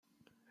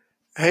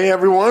Hey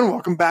everyone,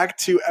 welcome back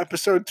to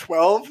episode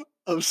 12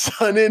 of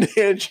Sun In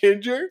and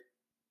Ginger.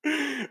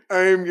 I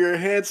am your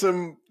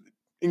handsome,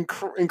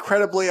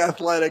 incredibly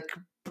athletic,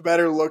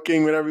 better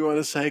looking, whatever you want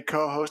to say,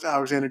 co-host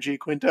Alexander G.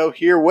 Quinto,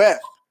 here with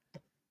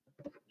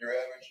Your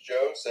average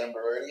Joe, Sam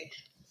Berardi.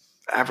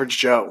 Average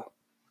Joe.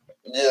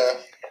 Yeah.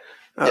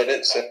 Get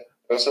it, Sam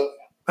Joseph?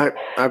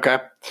 Okay.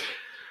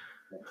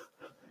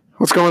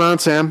 What's going on,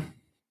 Sam?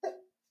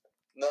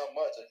 Not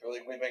much. I feel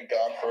like we've been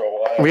gone for a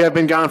while. We have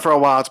been gone for a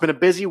while. It's been a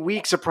busy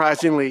week,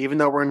 surprisingly, even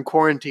though we're in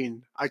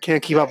quarantine. I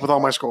can't keep up with all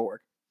my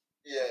schoolwork.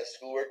 Yeah,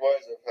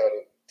 schoolwork-wise, I've had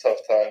a tough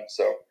time,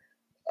 so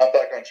I'm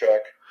back on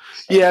track.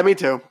 Yeah, me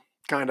too.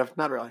 Kind of.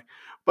 Not really.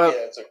 But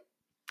Yeah,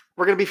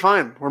 we're going to be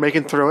fine. We're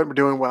making through it. We're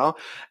doing well.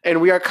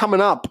 And we are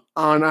coming up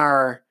on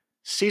our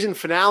season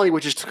finale,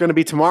 which is going to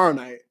be tomorrow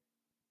night.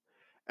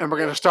 And we're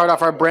going to start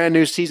off our brand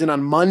new season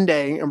on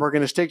Monday, and we're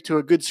going to stick to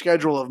a good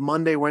schedule of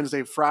Monday,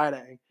 Wednesday,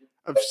 Friday.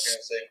 I was going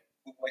to say,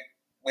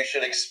 we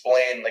should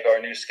explain like our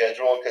new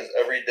schedule because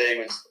every day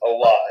was a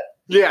lot.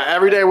 Yeah,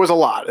 every day was a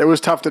lot. It was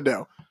tough to do.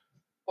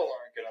 People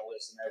aren't going to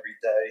listen every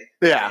day.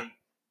 Yeah. I mean,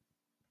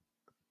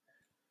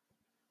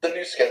 the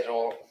new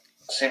schedule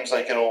seems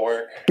like it'll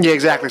work. Yeah,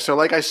 exactly. So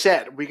like I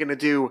said, we're going to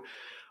do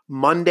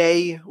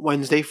Monday,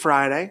 Wednesday,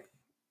 Friday,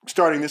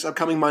 starting this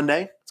upcoming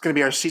Monday. It's going to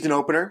be our season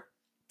opener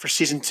for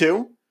season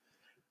 2.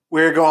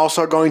 We're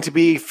also going to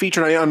be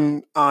featured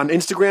on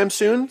Instagram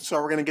soon, so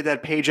we're going to get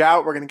that page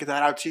out. We're going to get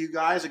that out to you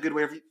guys. A good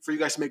way for you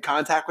guys to make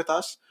contact with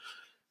us,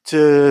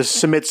 to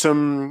submit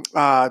some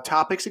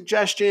topic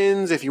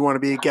suggestions, if you want to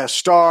be a guest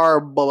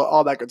star, blah, blah,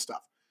 all that good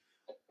stuff.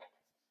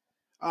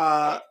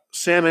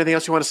 Sam, anything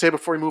else you want to say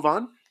before we move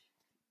on?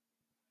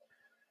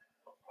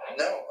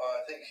 No,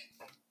 I think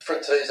for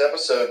today's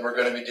episode, we're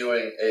going to be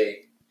doing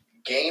a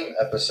game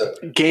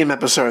episode. Game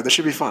episode. This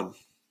should be fun.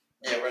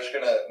 Yeah, we're just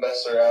going to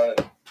mess around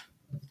and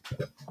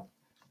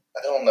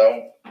I don't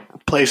know.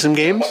 Play some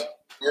games?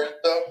 Weird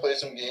stuff, play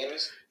some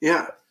games.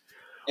 Yeah.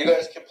 You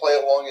guys can play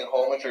along at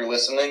home if you're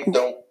listening.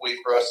 Don't wait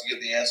for us to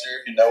give the answer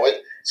if you know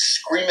it.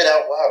 Scream it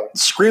out loud.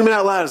 Scream it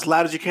out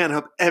loud as you can. I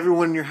hope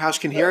everyone in your house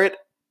can hear it.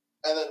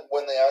 And then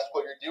when they ask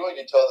what you're doing,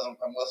 you tell them,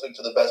 I'm listening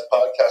to the best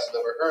podcast I've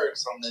ever heard,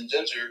 Sun In and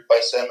Ginger by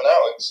Sam and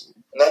Alex.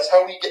 And that's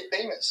how we get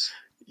famous.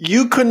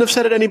 You couldn't have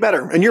said it any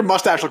better. And your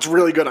mustache looks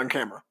really good on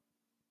camera.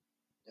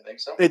 You think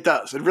so? It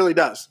does. It really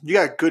does. You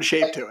got good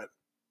shape to it.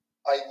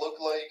 I look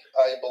like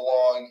I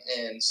belong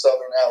in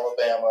southern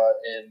Alabama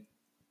in...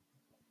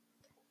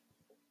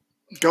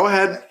 Go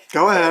ahead.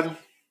 I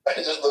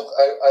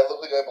look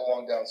like I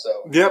belong down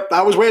south. Yep,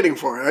 I was waiting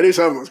for it. I knew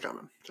something was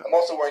coming. So. I'm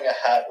also wearing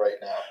a hat right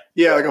now.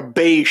 Yeah, like a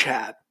beige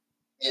hat.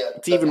 Yeah.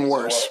 It's even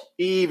worse.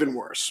 Even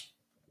worse.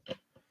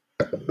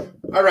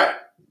 All right.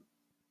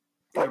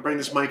 Gotta bring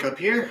this mic up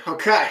here.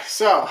 Okay,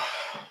 so...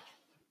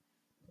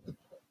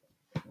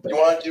 You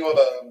want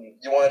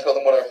to tell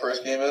them what our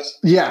first game is?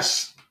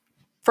 Yes.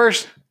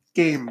 First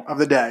game of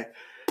the day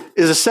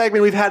is a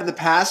segment we've had in the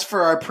past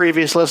for our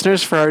previous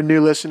listeners, for our new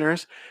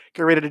listeners.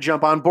 Get ready to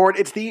jump on board.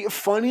 It's the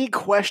Funny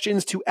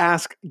Questions to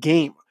Ask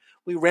game.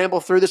 We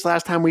rambled through this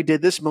last time we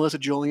did this. Melissa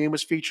Julian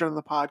was featured on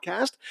the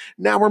podcast.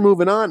 Now we're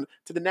moving on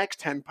to the next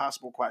 10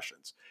 possible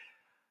questions.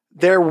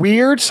 They're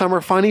weird. Some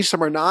are funny.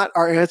 Some are not.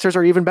 Our answers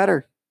are even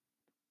better.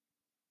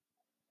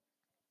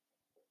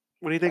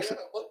 What do you think?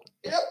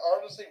 Yeah,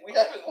 honestly, we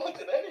haven't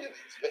looked at any of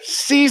these.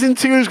 Season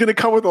 2 is going to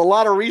come with a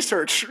lot of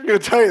research. I'm going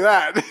to tell you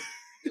that.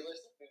 Realistically,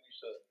 we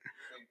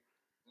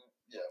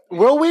should.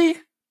 Will we?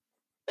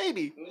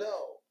 Maybe.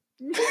 No.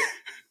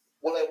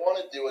 What I want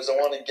to do is I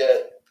want to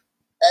get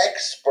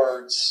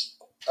experts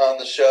on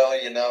the show,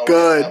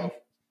 Good. Have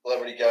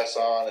celebrity guests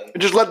on.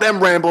 And just let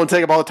them ramble and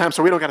take up all the time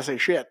so we don't got to say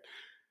shit.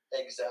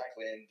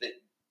 Exactly. And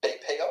they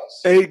pay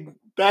us. Hey,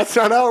 that's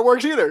not how it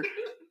works either.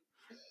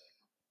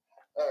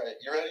 All right.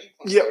 You ready?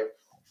 Yep.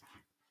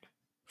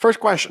 First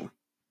question.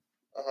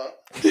 Uh-huh.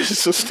 This is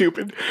so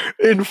stupid.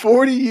 In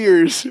 40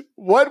 years,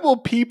 what will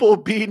people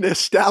be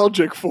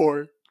nostalgic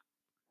for?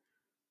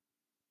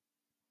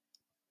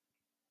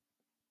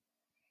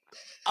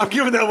 I'm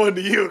giving that one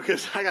to you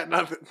because I got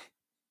nothing.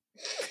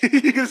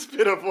 You can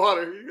spit up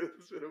water.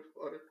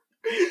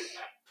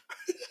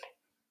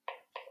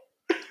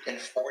 In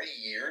 40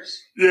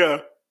 years?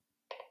 Yeah.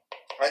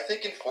 I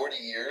think in 40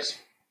 years,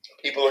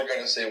 people are going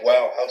to say,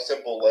 wow, how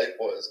simple life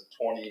was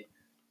in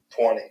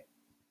 2020.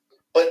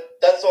 But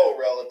that's all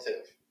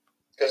relative.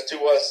 Because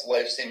to us,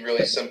 life seemed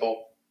really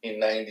simple in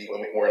 90 when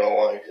we weren't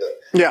alive yet.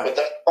 Yeah. But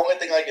that's the only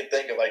thing I can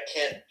think of. I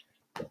can't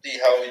see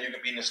how you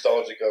could be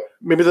nostalgic of.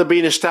 Maybe they'll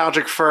be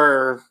nostalgic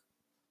for...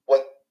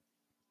 What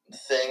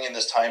thing in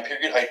this time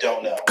period? I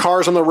don't know.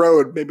 Cars on the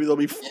road. Maybe they'll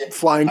be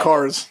flying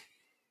cars.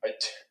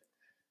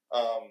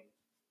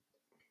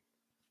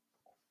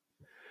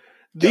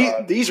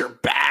 These are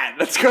bad.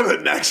 Let's go to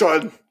the next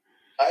one.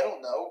 I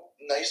don't know.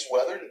 Nice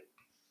weather.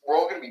 We're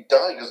all going to be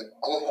dying because of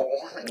global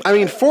warming. I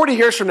mean, 40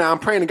 years from now, I'm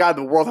praying to God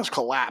the world has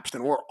collapsed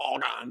and we're all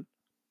gone.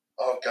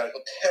 Oh, God. I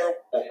feel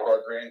terrible for our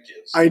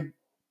grandkids.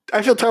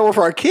 I feel terrible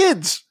for our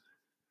kids.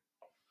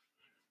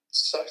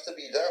 Sucks to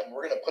be them.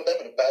 We're going to put them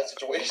in a bad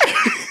situation.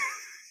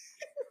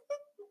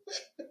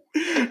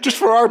 Just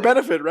for our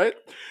benefit, right?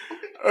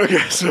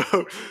 Okay,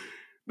 so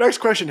next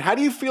question. How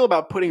do you feel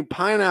about putting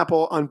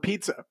pineapple on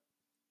pizza?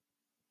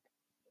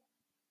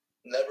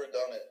 Never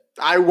done it.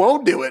 I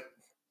won't do it.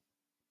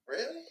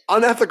 Really?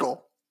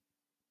 Unethical.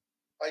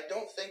 I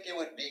don't think it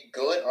would be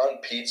good on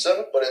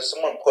pizza, but if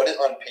someone put it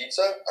on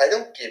pizza, I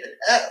don't give an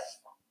F.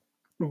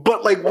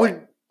 But like,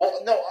 would... Well,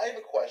 no, I have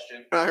a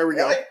question. Here we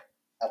go.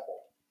 Pineapple?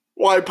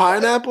 Why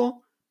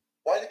pineapple?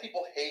 Why do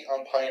people hate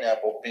on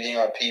pineapple being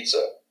on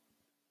pizza?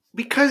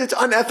 Because it's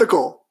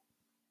unethical.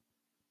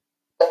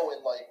 Oh,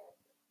 and like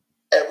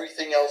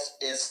everything else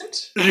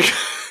isn't?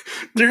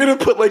 You're going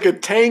to put like a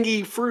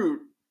tangy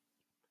fruit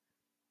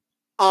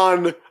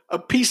on a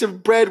piece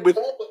of bread with...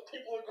 Oh, but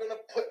people are going to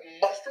put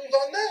mushrooms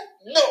on that?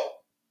 No.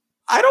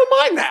 I don't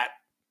mind that.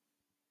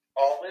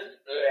 Almonds?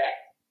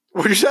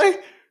 What'd you say?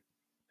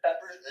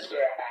 Peppers?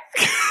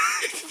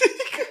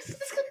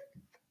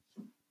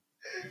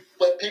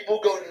 But people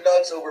go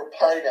nuts over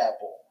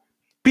pineapple.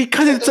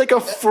 Because it's like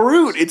a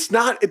fruit. It's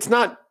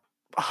not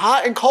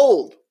hot and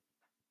cold.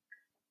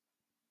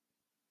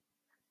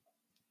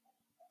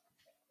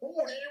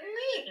 What do you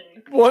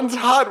mean? One's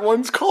hot,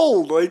 one's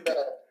cold. Like,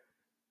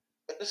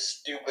 that's a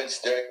stupid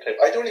stereotype.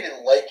 I don't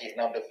even like it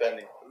and I'm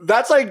defending it.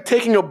 That's like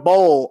taking a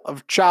bowl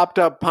of chopped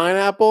up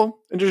pineapple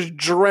and just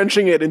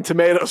drenching it in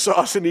tomato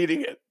sauce and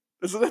eating it.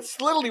 That's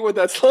literally what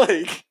that's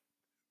like.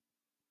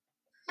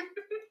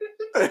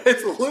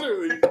 It's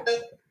literally.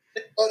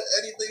 On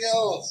anything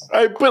else.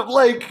 But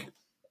like,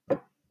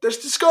 that's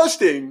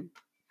disgusting.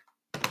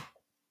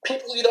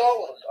 People eat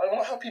olives. I don't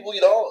know how people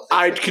eat olives.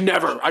 I could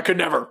never.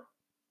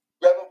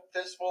 Grab a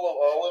fistful of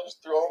olives,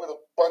 throw them with a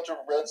bunch of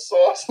red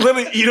sauce.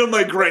 Literally eat them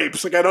like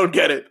grapes. Like, I don't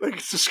get it. Like,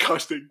 it's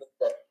disgusting.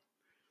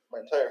 My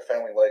entire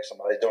family likes them,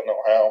 but I don't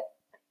know how.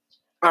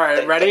 All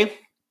right, ready?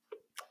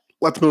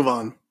 Let's move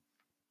on.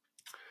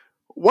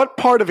 What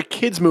part of a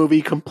kid's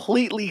movie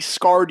completely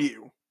scarred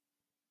you?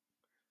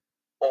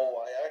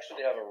 Oh, I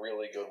actually have a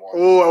really good one.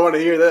 Oh, I want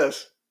to hear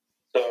this.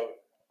 So,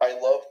 I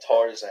love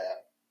Tarzan.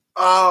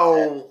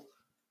 Oh.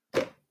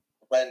 And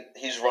when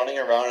he's running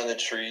around in the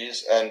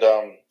trees, and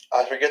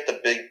I forget the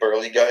big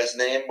burly guy's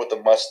name with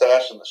the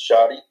mustache and the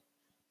shoddy.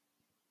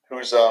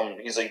 Who's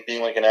he's like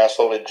being like an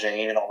asshole with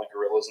Jane and all the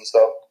gorillas and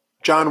stuff.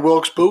 John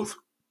Wilkes Booth?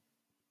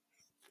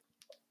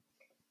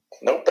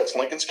 Nope, that's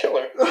Lincoln's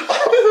killer.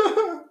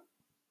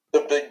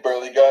 The big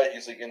burly guy,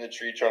 he's like in the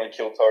tree trying to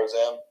kill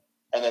Tarzan.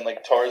 And then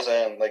like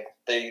Tarzan, like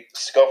they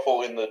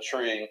scuffle in the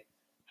tree,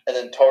 and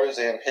then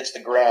Tarzan hits the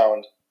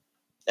ground,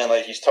 and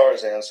like he's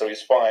Tarzan, so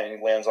he's fine.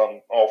 He lands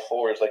on all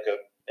fours like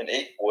an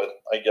 8 would,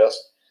 I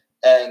guess.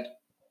 And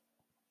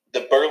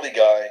the burly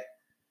guy,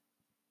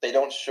 they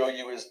don't show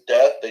you his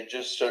death. They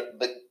just show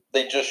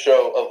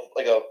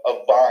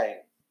a vine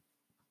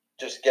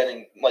just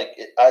getting like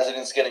as it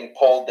is getting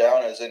pulled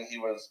down, as in he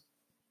was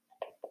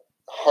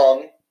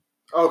hung.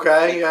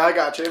 Okay, yeah, I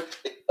got you.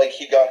 Like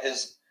he got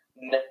his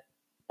neck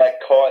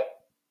caught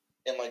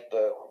in like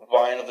the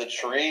vine of the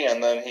tree,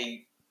 and then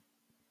he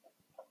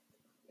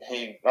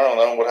I don't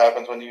know what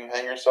happens when you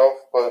hang yourself,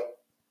 but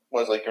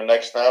was like your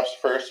neck snaps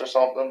first or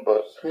something,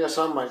 but yeah,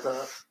 something like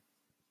that.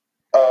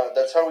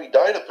 That's how he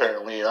died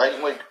apparently.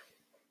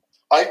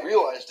 I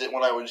realized it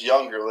when I was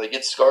younger. Like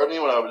it scarred me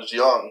when I was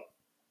young,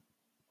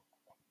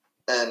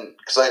 and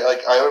because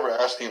I remember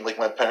asking like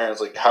my parents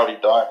like how did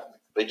he die.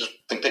 They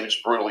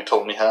just brutally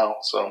told me how.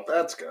 So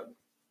that's good.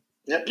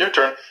 Yep, your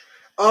turn.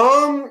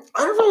 I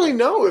don't really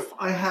know if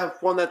I have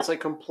one that's like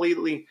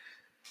completely.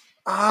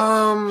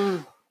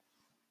 I'm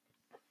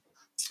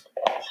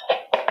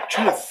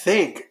trying to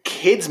think.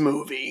 Kids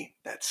movie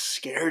that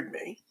scared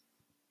me.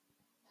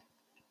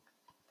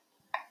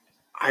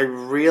 I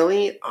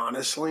really,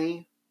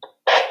 honestly,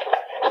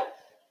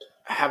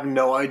 have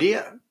no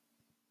idea.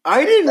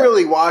 I didn't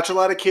really watch a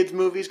lot of kids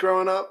movies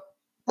growing up.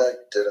 I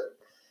didn't.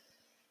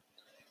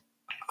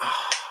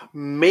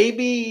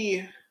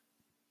 Maybe.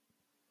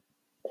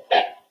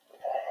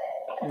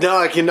 No,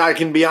 I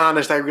can be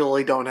honest. I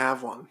really don't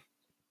have one.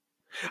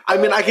 I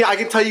mean, I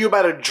can tell you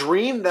about a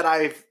dream that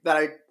I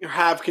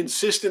have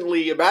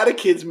consistently about a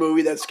kids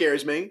movie that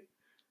scares me.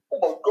 Oh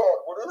my god,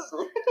 what is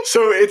it?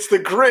 So it's The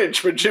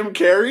Grinch with Jim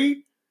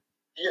Carrey.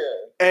 Yeah.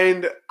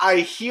 And I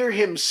hear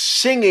him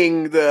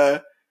singing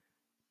the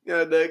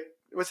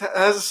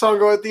how's the song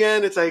go at the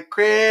end? It's like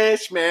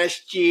Christmas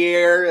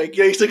cheer. Like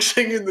he's like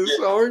singing the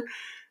song,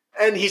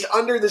 and he's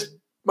under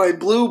my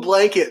blue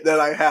blanket that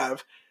I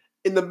have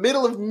in the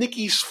middle of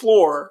Nikki's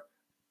floor,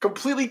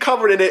 completely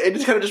covered in it, and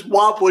just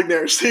wobbling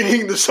there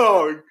singing the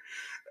song.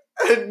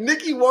 And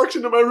Nikki walks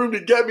into my room to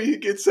get me.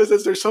 He says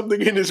that there's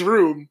something in his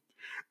room,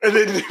 and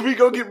then we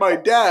go get my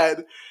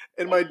dad,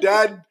 and my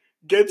dad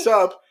gets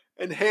up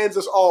and hands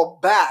us all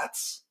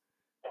bats,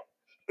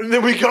 and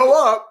then we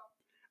go up.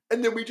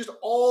 And then we just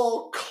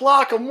all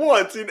clock him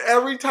once, and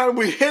every time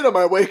we hit him,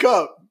 I wake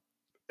up.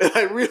 And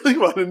I really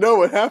want to know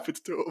what happens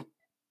to him.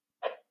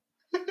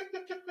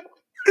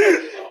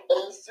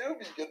 I assume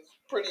he gets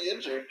pretty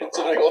injured,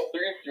 considering all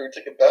three of you are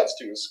taking bats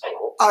to his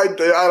skull. I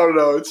don't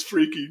know. It's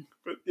freaky.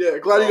 But yeah,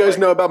 glad you guys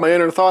know about my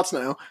inner thoughts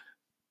now.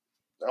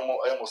 I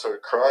almost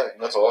started crying.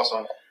 That's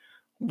awesome.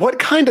 What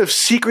kind of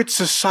secret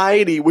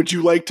society would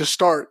you like to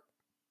start?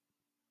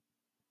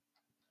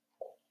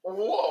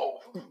 Whoa.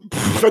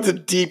 That's a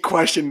deep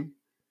question.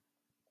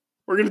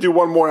 We're going to do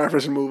one more after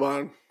this and move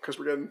on because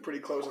we're getting pretty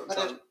close on What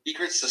kind time. of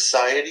secret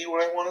society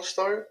would I want to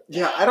start?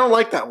 Yeah, I don't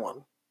like that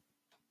one.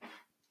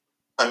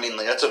 I mean,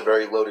 like, that's a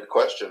very loaded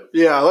question.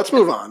 Yeah, let's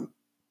move on.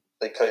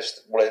 Like,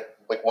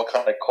 what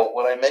kind of cult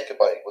would I make if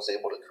I was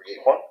able to create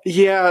one?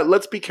 Yeah,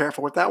 let's be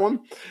careful with that one.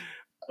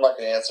 I'm not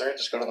going to answer it.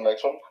 Just go to the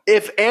next one.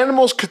 If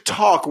animals could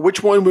talk,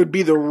 which one would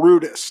be the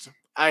rudest?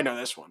 I know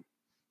this one.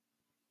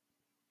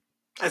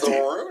 That's The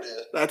easy.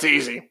 rudest? That's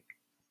easy.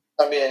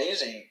 I mean, an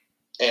easy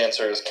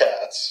answer is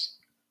cats.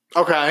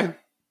 Okay.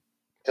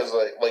 Because,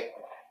 like,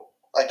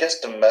 I guess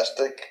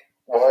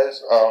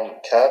domestic-wise,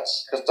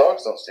 cats, because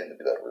dogs don't seem to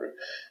be that rude.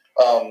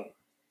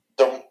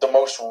 The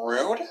most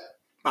rude?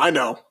 I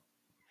know.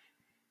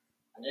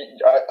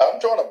 I'm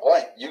drawing a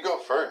blank. You go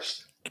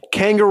first.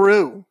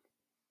 Kangaroo.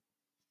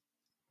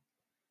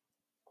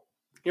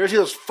 You ever see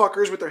those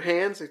fuckers with their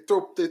hands? They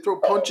throw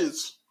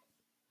punches.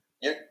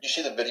 You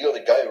see the video of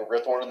the guy who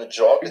ripped one in the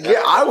jaw?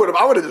 Yeah, I would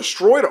have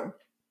destroyed him.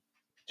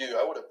 Dude,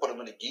 I would have put him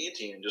in a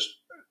guillotine and just...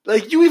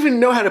 Like, you even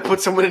know how to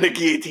put someone in a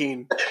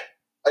guillotine.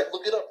 I'd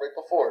look it up right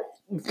before.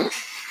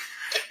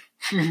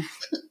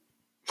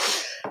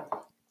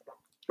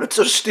 That's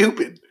so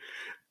stupid.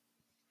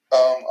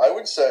 I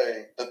would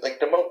say that,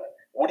 like,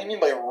 what do you mean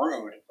by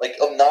rude? Like,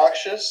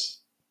 obnoxious?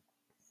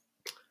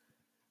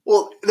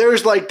 Well,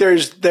 there's that's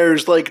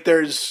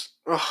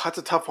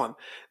a tough one.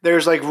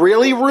 There's like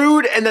really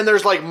rude, and then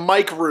there's like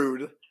Mike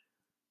rude,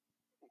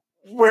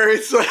 where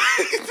it's like.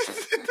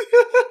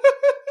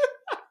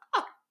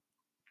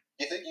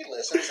 You think he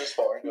listens this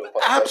far into a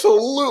podcast?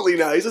 Absolutely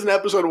not. He's just in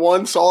episode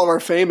 1, saw all of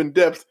our fame and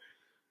dipped.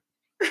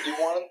 Do you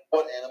want to know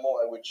what animal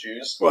I would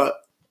choose? What?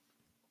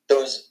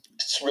 Those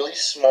really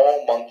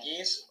small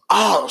monkeys.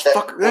 Oh,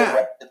 fuck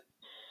yeah.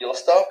 Steal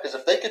stuff, because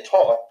if they could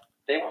talk,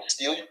 they would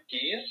steal your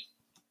keys.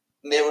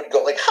 And they would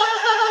go like, ha ha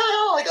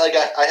ha, like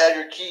I had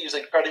your keys,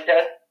 like try to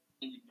catch,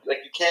 like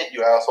you can't,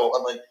 you asshole.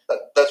 I'm like,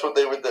 that's what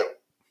they would do.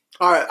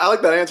 All right, I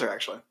like that answer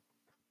actually.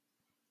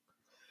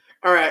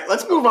 All right,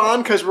 let's move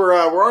on because we're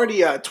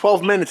already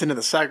 12 minutes into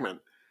the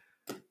segment.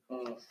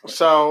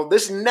 So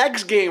this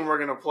next game we're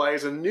gonna play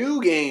is a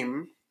new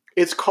game.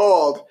 It's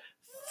called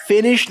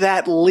Finish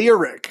That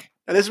Lyric,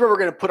 and this is where we're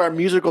gonna put our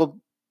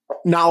musical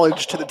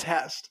knowledge to the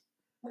test.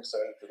 I'm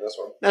excited for this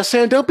one. Now,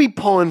 Sam, don't be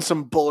pulling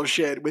some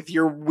bullshit with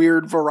your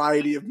weird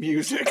variety of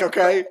music,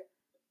 okay?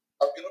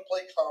 I'm going to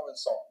play common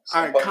songs.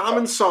 All right,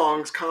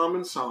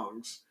 common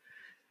songs.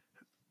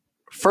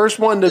 First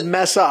one to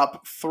mess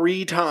up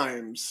 3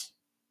 times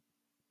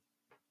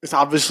is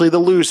obviously the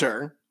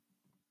loser.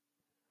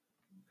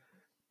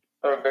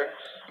 Okay.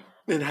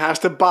 It has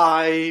to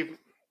buy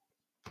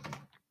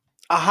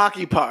a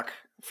hockey puck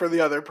for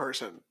the other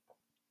person.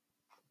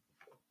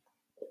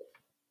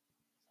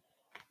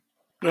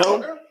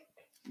 No?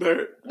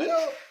 Okay.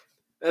 Yeah.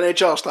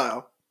 NHL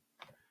style.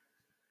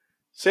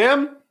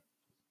 Sam,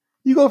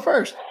 you go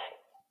first.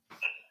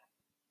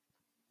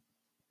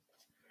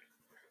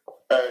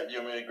 Alright,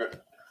 you want me to go?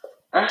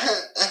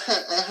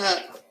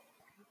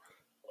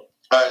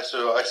 Alright,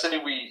 so I say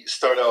we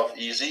start off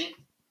easy.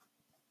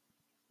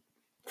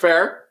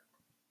 Fair.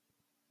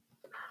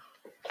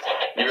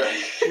 You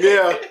ready?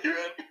 Yeah. You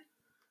ready?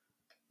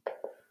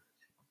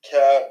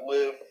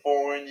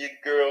 California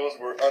girls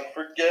were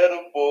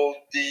unforgettable.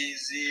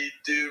 DZ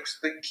Dukes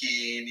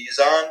bikinis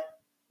on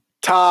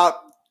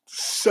Top,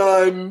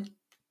 son.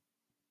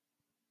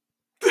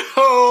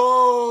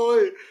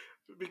 Oh,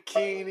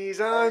 bikinis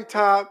on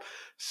top,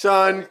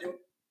 son.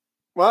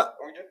 What?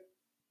 Are we doing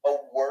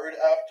a word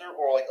after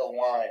or like a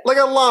line? Like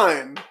a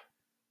line.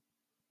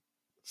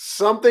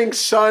 Something,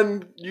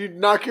 son. You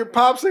knock your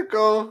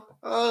popsicle.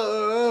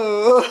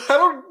 I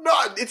don't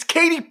know. It's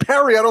Katy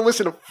Perry. I don't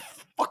listen to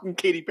fucking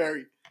Katy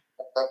Perry.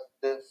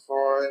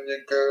 California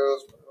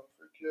girls were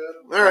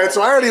unforgettable. All right,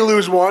 so I already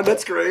lose one.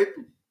 That's great.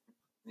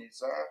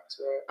 These on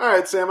All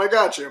right, Sam, I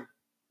got you.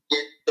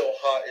 It's so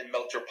hot it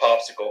melts your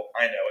popsicle.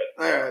 I know it.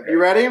 All right, you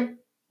ready?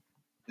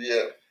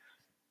 Yeah.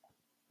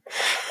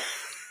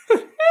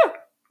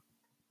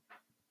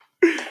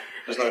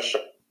 There's no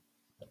shot.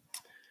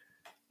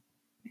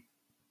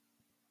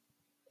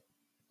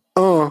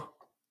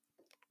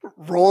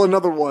 Roll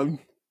another one.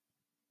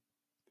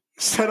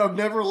 Said I'm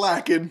never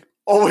lacking,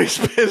 always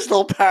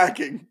pistol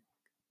packing.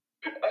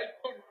 I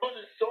don't know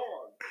the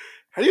song.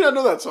 How do you not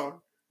know that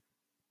song?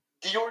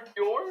 Dior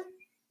Dior?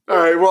 All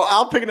right, well,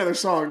 I'll pick another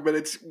song, but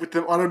it's with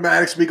the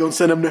automatics. We gonna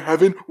send them to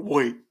heaven.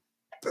 Wait,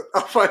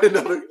 I'll find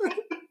another.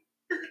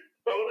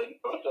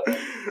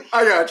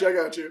 I got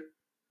you.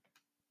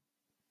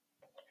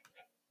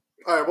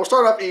 All right, we'll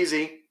start off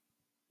easy.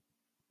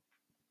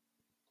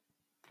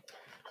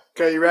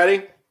 Okay, you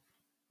ready?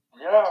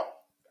 Yeah.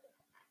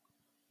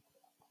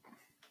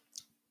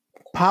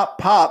 Pop,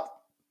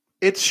 pop.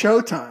 It's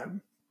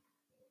showtime.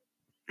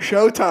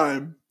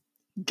 Showtime.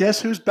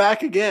 Guess who's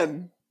back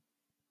again?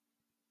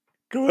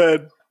 Go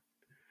ahead.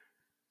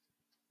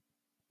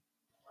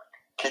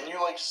 Can you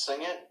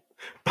sing it?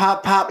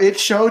 Pop, pop, it's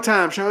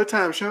showtime,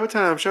 showtime,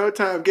 showtime,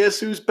 showtime.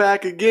 Guess who's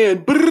back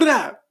again?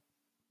 Brrrah.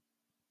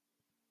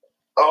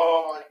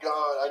 Oh my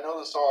god, I know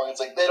the song. It's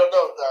like, they don't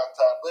know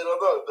downtown, they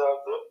don't know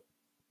downtown.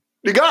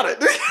 You got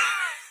it. Is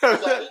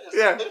that it?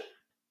 Yeah.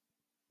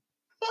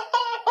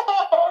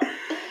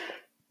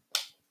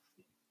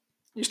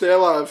 You stay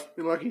alive.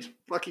 You're lucky.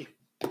 Lucky.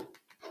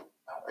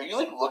 Are you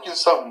looking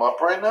something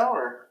up right now,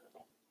 or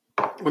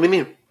What do you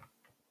mean?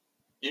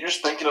 you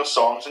just thinking of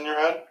songs in your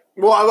head?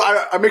 Well,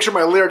 I make sure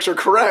my lyrics are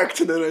correct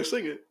and then I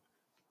sing it.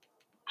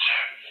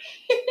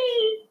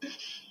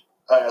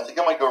 Alright, I think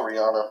I might go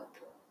Rihanna.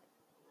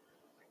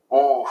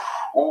 Ooh.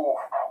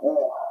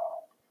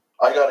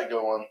 I got a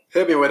good one.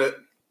 Hit me with it.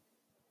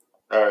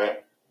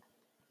 Alright.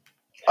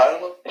 I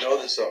don't know if you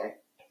know this song.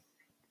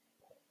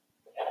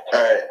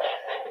 Alright.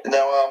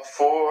 Now I'm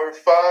 4 or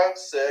 5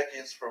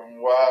 seconds from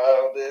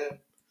wildin',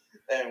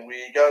 and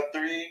we got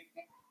 3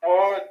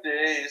 more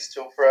days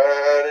till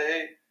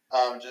Friday.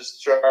 I'm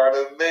just trying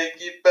to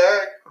make it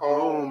back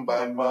home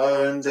by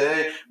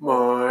Monday.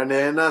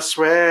 morning. I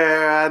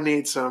swear I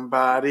need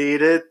somebody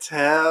to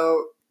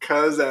tell,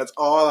 'cause that's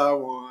all I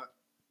want.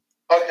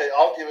 Okay,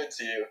 I'll give it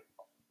to you.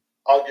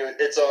 I'll give it.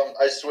 It's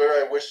I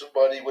swear I wish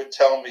somebody would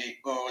tell me.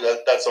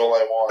 Ooh, that's all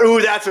I want.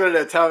 Ooh, that's what it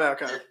is. Tell me,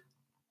 okay.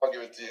 I'll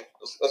give it to you.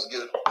 Let's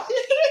get it.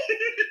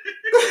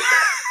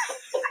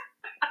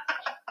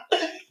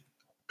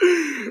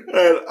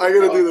 Alright, I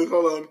gotta do this.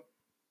 Hold on.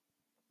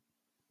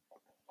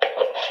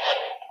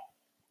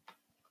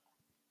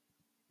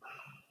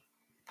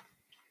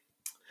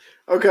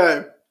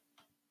 Okay.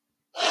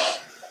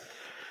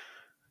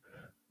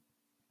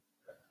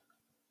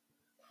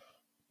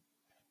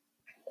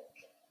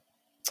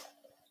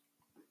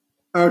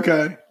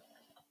 Okay.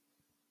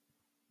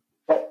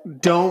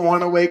 Don't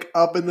want to wake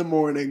up in the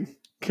morning.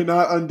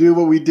 Cannot undo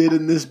what we did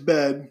in this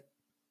bed,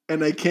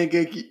 and I can't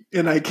get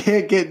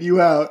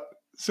you out.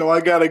 So I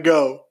gotta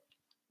go.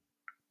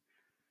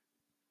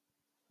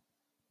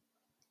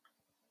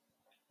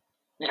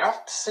 You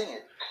have to sing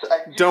it.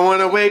 Don't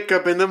want to wake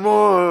up in the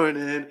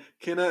morning.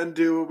 Cannot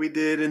undo what we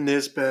did in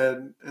this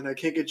bed, and I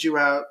can't get you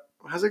out.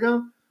 How's it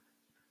go?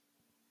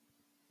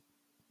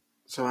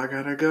 So I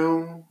gotta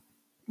go.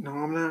 No,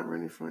 I'm not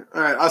ready for it.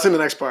 All right, I'll sing the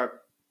next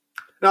part.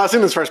 No, I'll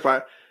sing this first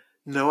part.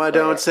 No, I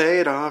don't say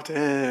it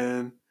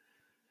often.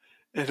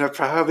 And I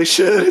probably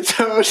should have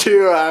told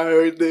you I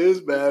heard this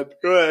bad.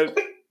 Go ahead.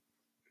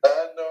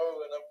 I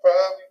know, and I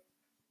probably.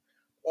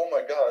 Oh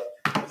my god.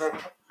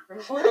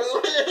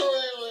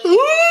 Ooh-wee!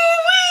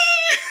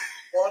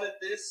 Wanted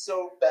this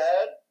so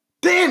bad.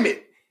 Damn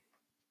it!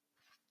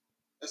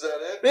 Is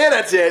that it? Yeah,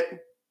 that's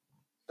it.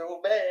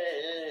 So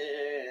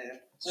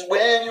bad. This is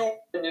when you.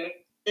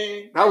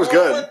 That was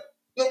good.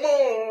 In the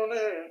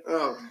morning.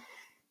 Oh.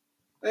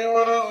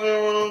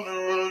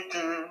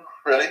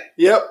 Ready?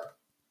 Yep.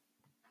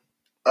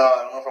 I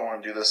don't know if I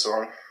want to do this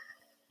song.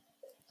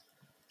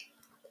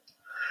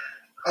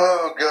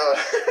 Oh god.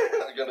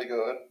 I gotta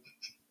go ahead.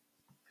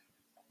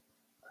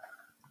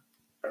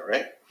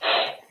 Alright.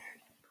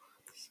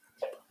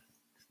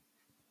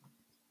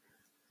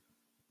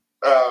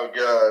 Oh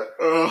god.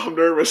 Oh, I'm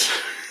nervous.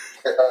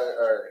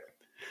 Alright.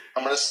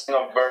 I'm gonna sing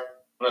a verse,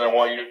 and then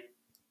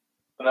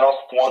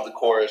I'll want the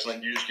chorus, and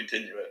then you just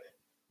continue it.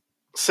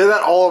 Say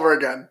that all over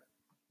again.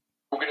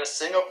 We're gonna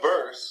sing a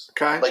verse,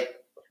 Okay. like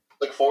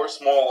 4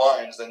 small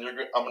lines. Then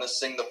I'm gonna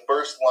sing the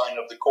first line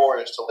of the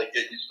chorus to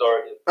get you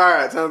started. All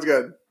right, sounds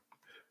good.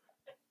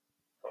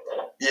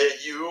 Yeah,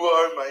 you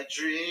are my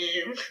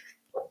dream.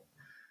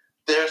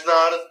 There's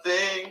not a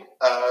thing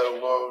I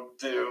won't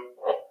do.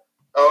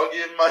 I'll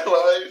give my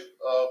life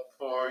up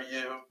for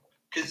you,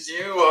 'cause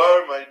you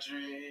are my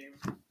dream.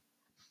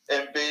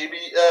 And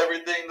baby,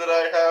 everything that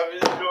I have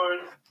is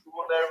yours. You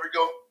will never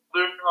go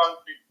live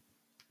hungry.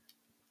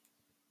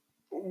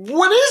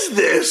 What is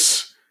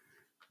this?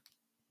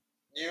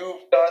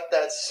 You've got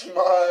that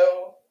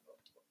smile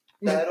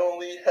that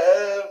only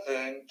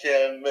heaven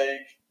can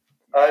make.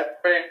 I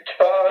pray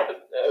God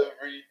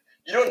every...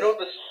 You don't know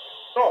this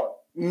song?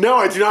 No,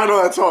 I do not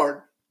know that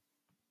song.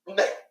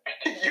 Next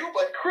to You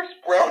by Chris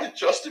Brown and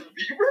Justin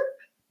Bieber?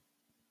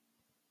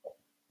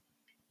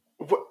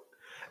 What?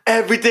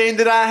 Everything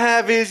that I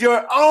have is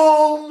your...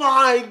 Oh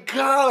my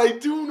god, I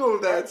do know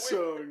that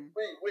song.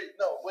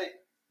 Wait.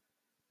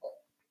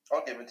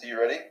 I'll give it to you.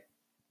 Ready?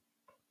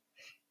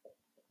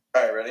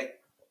 Alright, ready?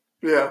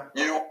 Yeah.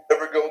 You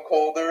ever go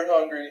cold or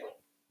hungry?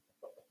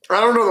 I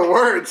don't know the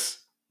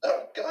words.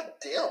 Oh, god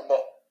damn.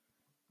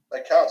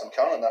 That counts. I'm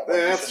counting that one.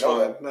 Yeah, You that's should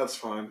know fine. That's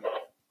fine.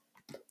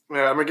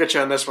 Yeah, I'm gonna get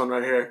you on this one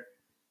right here.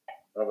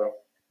 that. Okay.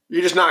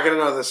 You're just not gonna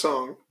know this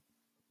song.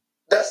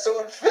 That's so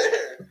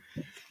unfair.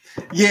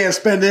 Yeah,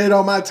 spending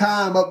all my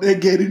time up there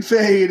getting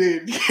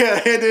faded. Yeah,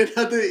 heading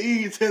out to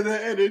eat to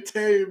the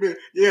entertainment.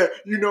 Yeah,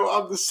 you know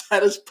I'm the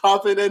saddest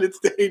poppin' and it's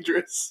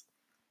dangerous.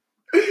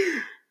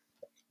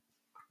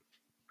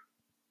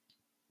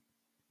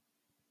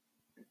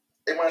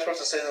 Am I supposed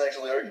to say the next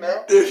lyric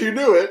now? If you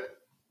knew it.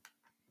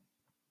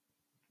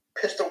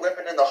 Pistol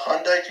whipping in the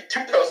Hyundai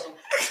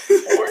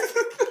 2004.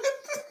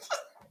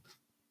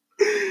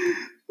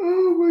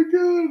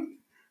 god.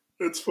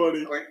 That's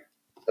funny.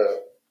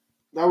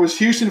 That was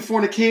Houston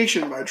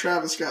Fornication by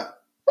Travis Scott.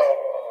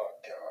 Oh,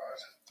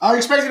 God. I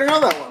expected to know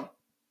that one.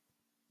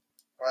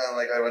 Well,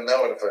 like, I would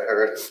know it if I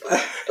heard it.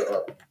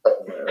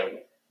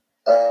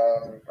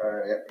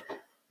 Alright.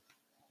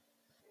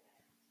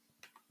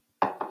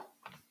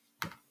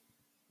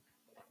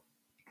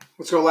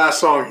 Let's go last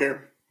song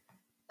here.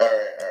 Alright.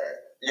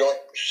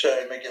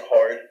 Should I make it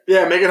hard?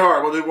 Yeah, make it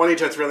hard. We'll do one each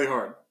that's really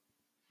hard.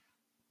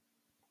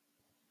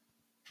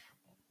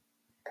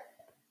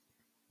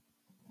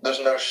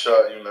 There's no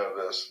shot you know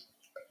this.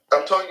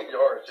 I'm talking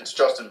yards. It's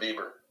Justin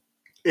Bieber.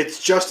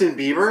 It's Justin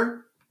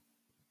Bieber?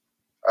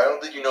 I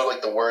don't think you know,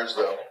 like, the words,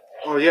 though.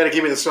 Oh, you gotta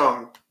give me the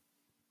song.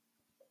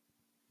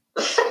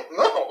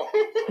 No.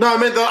 No,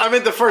 I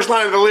meant the first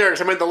line of the lyrics.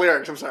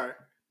 I'm sorry.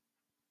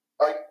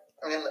 I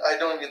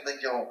don't even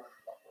think you'll...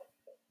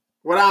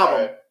 What album?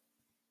 Right.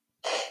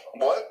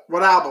 What?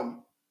 What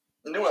album?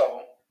 New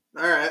album.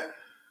 Alright.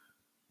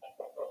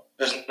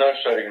 There's no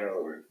shot you know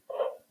the word.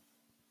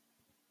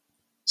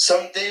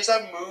 Some days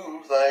I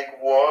move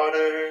like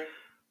water.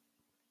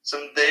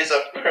 Some days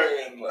I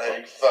burn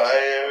like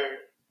fire.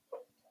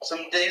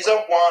 Some days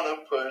I wanna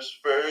push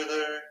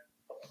further.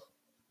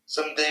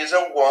 Some days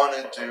I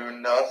wanna do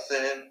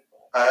nothing.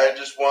 I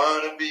just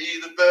wanna be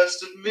the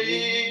best of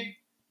me.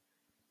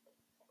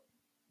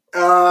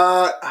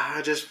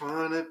 I just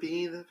wanna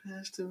be the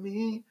best of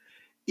me.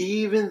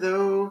 Even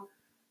though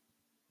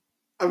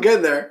I'm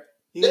getting there.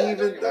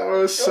 Even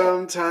though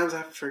sometimes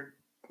I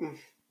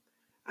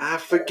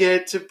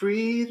forget to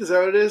breathe. Is that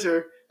what it is?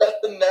 Or that's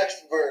the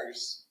next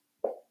verse.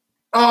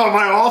 Oh, am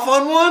I off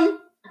on one?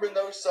 Even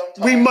though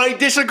sometimes we might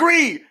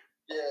disagree.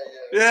 Yeah.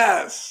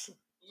 Yes.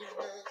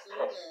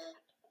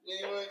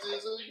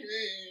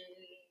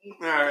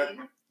 All right,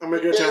 I'm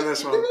gonna get you on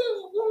this one.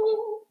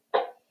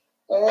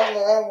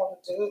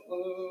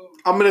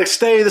 I'm gonna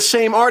stay the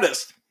same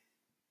artist.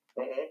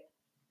 Mm-hmm.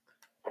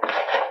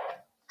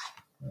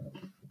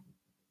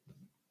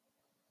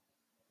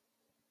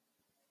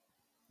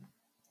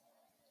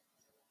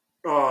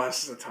 Oh,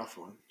 this is a tough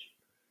one.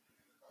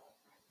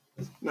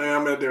 No,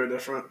 I'm gonna do it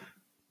different.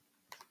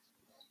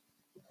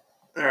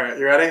 All right,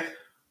 you ready?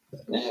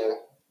 Yeah.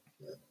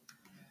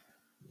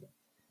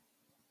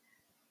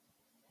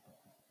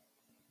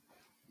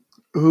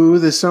 Ooh,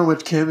 there's so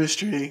much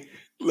chemistry.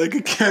 Like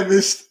a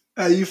chemist.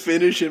 How you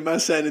finishing my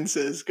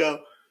sentences? Go.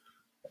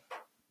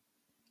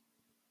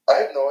 I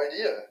have no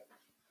idea.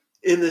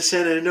 In the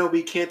center, no,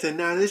 we can't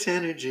deny this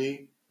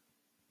energy.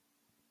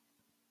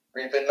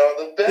 Reaping all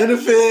the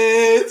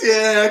benefits.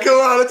 Yeah, come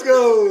on, let's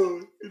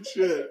go.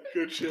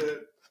 Good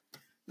shit.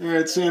 All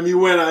right, Sam, you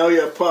win. I owe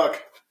you a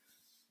puck.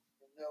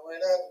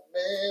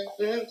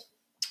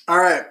 All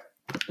right.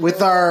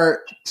 With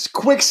our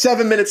quick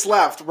 7 minutes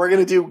left, we're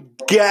going to do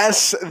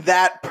Guess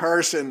That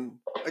Person.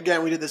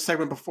 Again, we did this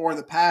segment before in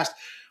the past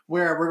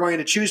where we're going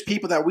to choose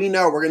people that we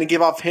know. We're going to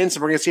give off hints,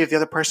 and we're going to see if the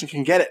other person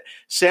can get it.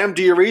 Sam,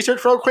 do your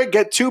research real quick.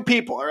 Get 2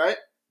 people, all right?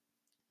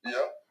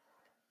 Yep.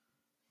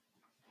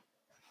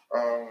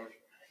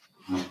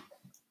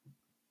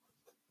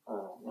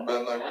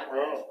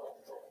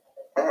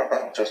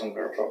 Justin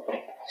Bieber.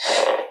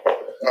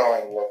 Oh,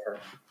 I love her.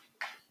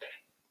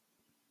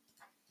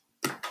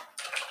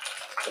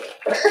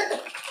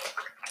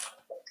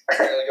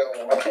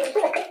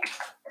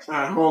 All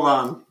right, hold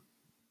on.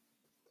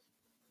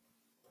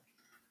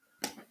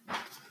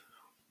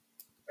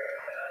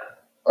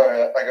 All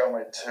right, I got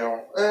my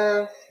 2.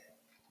 No,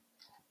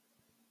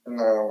 I'm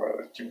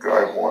gonna keep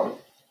going 1.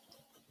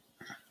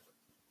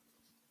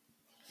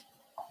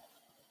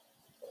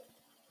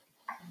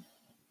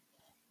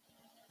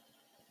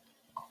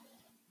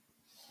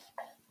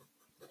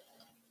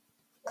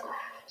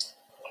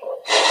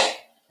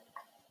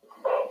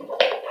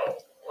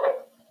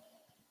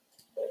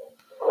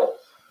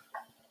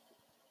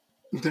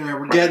 There,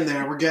 we're getting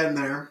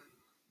there.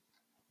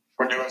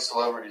 We're doing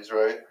celebrities,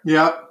 right?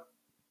 Yep.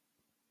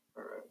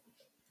 All right.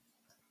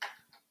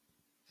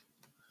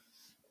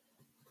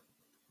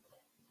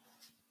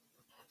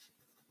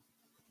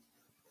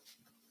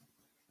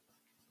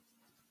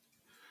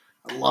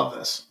 I love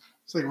this.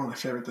 It's like one of my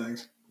favorite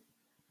things.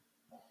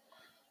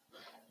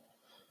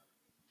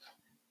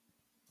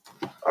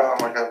 Oh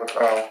my god.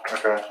 Oh,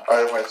 okay. I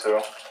have my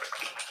 2.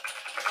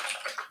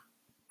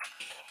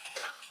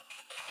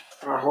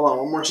 All right, hold on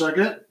one more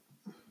second.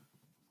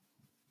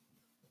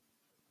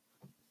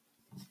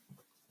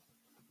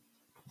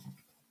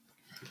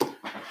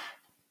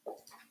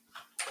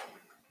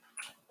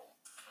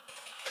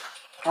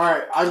 All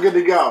right, I'm good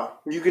to go.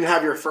 You can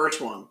have your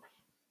first one.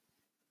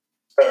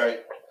 All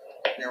right.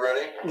 You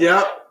ready?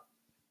 Yep.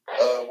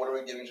 What do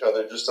we give each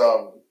other? Just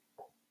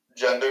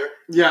gender?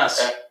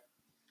 Yes.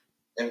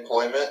 And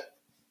employment?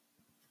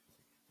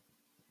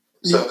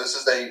 So this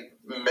is a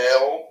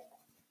male.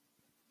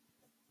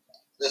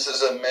 This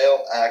is a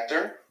male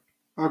actor.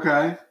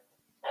 Okay.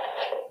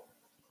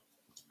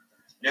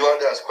 You're allowed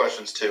to ask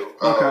questions too.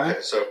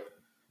 Okay. So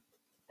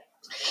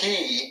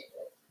he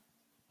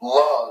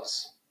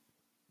loves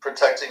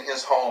protecting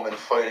his home and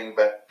fighting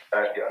bad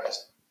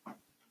guys.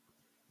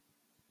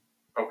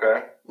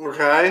 Okay.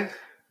 Okay.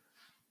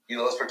 He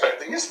loves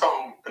protecting his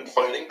home and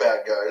fighting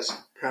bad guys.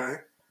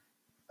 Okay.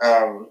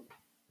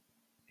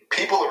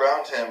 People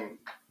around him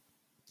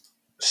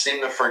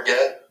seem to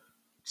forget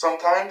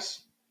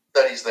sometimes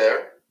that he's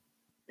there.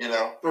 You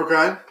know.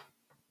 Okay.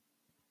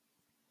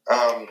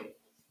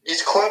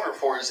 He's clever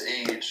for his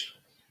age.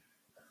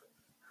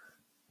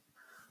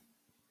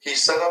 He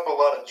set up a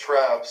lot of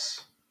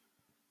traps.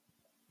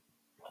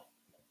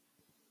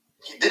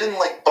 He didn't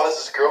buzz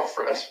his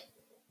girlfriend.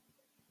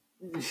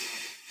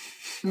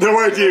 No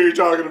idea what you're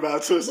talking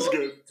about, so this is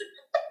good.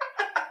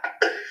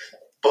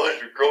 Buzz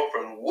your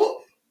girlfriend,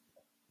 woof.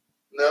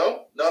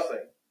 No,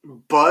 nothing.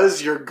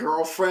 Buzz your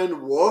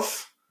girlfriend,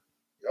 woof?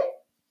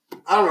 Yep.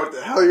 I don't know what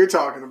the hell you're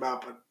talking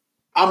about, but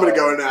I'm going to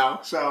go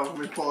now, so let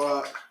me pull it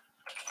up.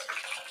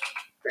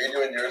 Are you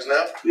doing yours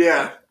now?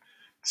 Yeah.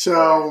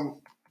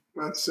 So,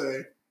 let's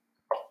see.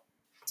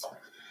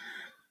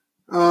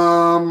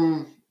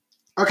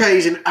 Okay,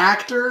 he's an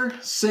actor,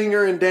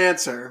 singer, and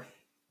dancer.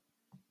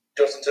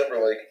 Justin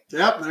Timberlake.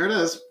 Yep, there it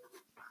is.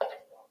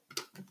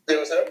 It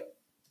was him?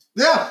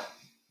 Yeah.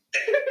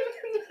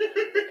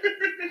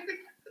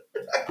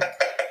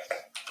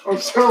 I'm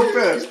so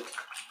pissed.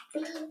 I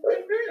knew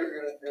you were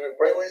going to do it.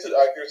 Right when you said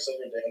actor,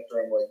 singer,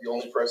 dancer, I'm like, the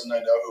only person I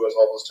know who has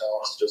all those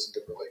talents is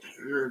Justin Timberlake.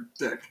 You're a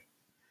dick.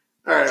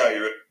 All right. No,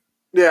 you're...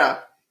 Yeah.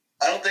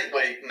 I don't think,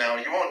 no,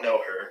 you won't know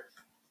her.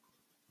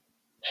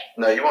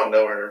 No, you won't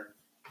know her.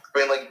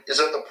 I mean, is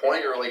that the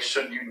point, or,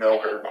 should you know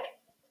her?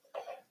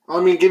 I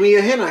mean, give me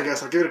a hint, I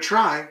guess. I'll give it a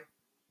try.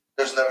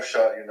 There's no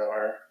shot you know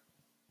her.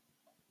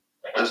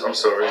 I'm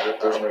sorry,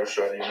 there's no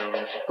shot you know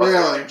her.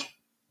 Really? I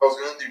was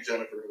going to do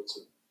Jennifer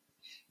Hudson.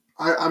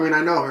 I mean,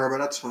 I know her, but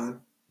that's fine.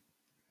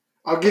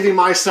 I'll give you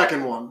my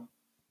second one.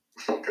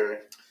 Okay.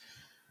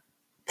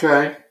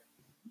 Okay.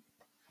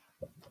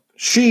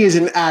 She is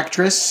an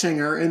actress,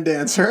 singer, and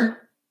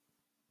dancer.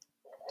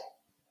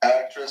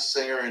 Actress,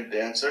 singer, and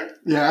dancer?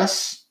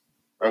 Yes.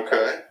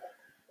 Okay.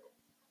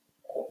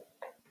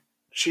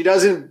 She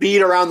doesn't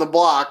beat around the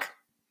block.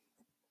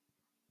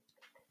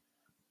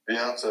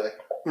 Beyonce.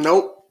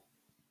 Nope.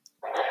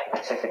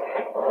 She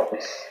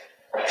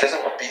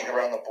doesn't beat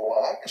around the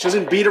block? She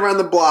doesn't beat around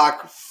the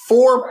block.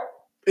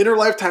 In her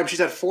lifetime, she's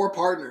had 4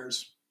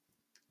 partners.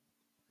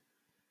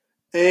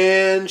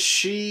 And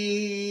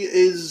she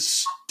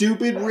is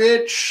stupid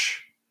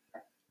rich.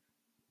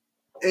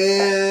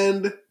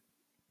 And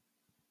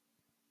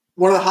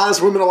one of the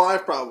hottest women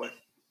alive, probably.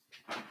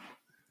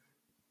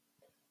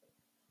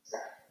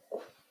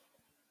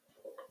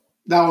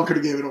 That one could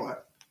have gave it away.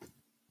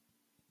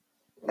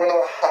 One of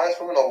the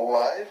hottest women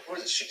alive? Who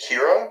is it,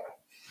 Shakira?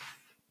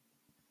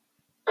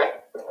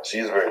 She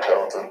is very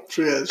talented.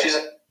 She is.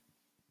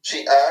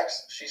 She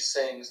acts, she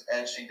sings,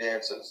 and she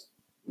dances.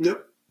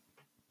 Yep.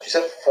 She's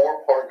had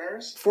 4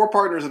 partners? 4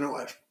 partners in her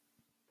life.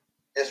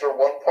 Is her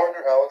one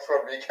partner Alex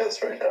Rodriguez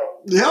right now?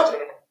 Yep.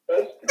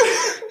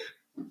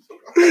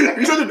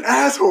 You're such an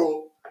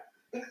asshole.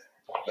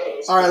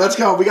 All right, let's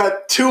go. We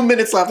got 2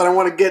 minutes left, and I'm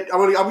going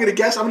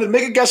to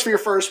make a guess for your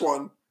first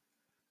one,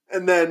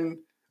 and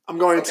then I'm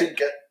going to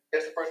guess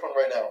the first one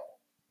right now.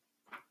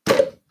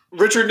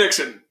 Richard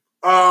Nixon.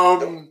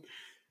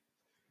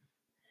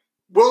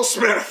 Will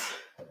Smith.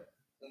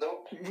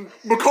 Nope.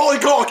 Macaulay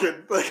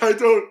Culkin. I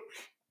don't.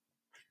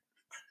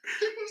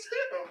 It was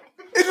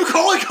him. Is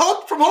Macaulay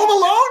Culkin from Home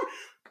Alone?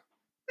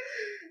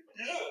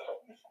 Yeah.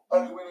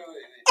 Wait.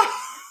 All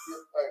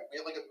right, we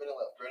have a minute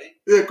left. Ready?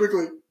 Yeah,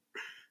 quickly.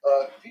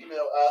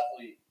 Female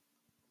athlete.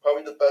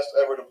 Probably the best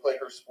ever to play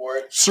her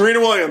sport. Serena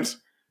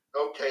Williams.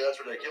 Okay, that's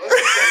ridiculous.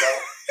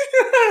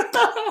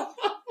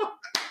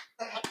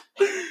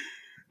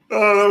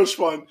 Oh, that was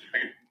fun. I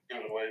could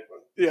give it away, but...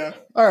 Yeah.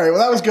 All right, well,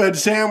 that was good.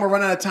 Sam, we're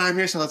running out of time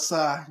here, so let's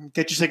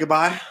get you to say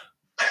goodbye.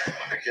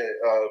 Okay,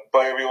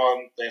 bye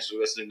everyone. Thanks for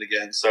listening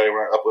again. Sorry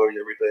we're not uploading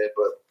every day,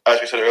 but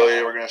as we said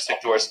earlier, we're going to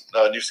stick to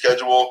our new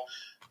schedule.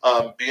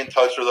 Be in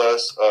touch with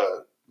us.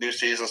 New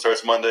season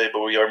starts Monday,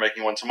 but we are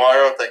making one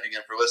tomorrow. Thank you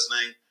again for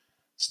listening.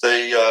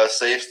 Stay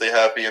safe, stay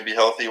happy, and be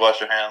healthy. Wash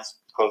your hands.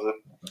 Close it.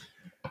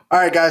 All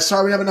right, guys.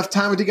 Sorry we don't have enough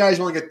time with you guys.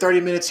 We only get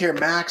 30 minutes here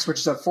max, which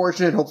is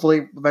unfortunate.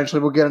 Hopefully,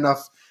 eventually we'll get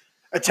enough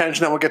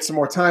attention that we'll get some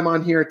more time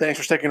on here. Thanks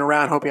for sticking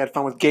around. Hope you had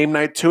fun with game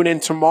night. Tune in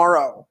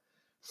tomorrow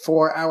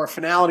for our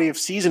finale of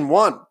season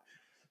 1.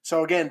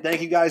 So again,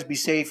 thank you guys. Be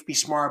safe, be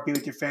smart, be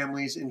with your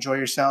families, enjoy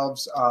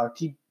yourselves.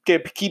 Keep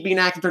being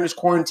active during this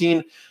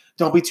quarantine.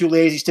 Don't be too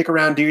lazy. Stick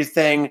around, do your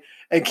thing,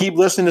 and keep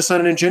listening to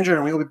Sun and Ginger.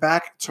 And we will be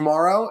back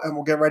tomorrow, and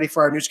we'll get ready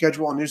for our new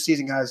schedule and new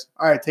season, guys.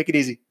 All right, take it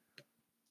easy.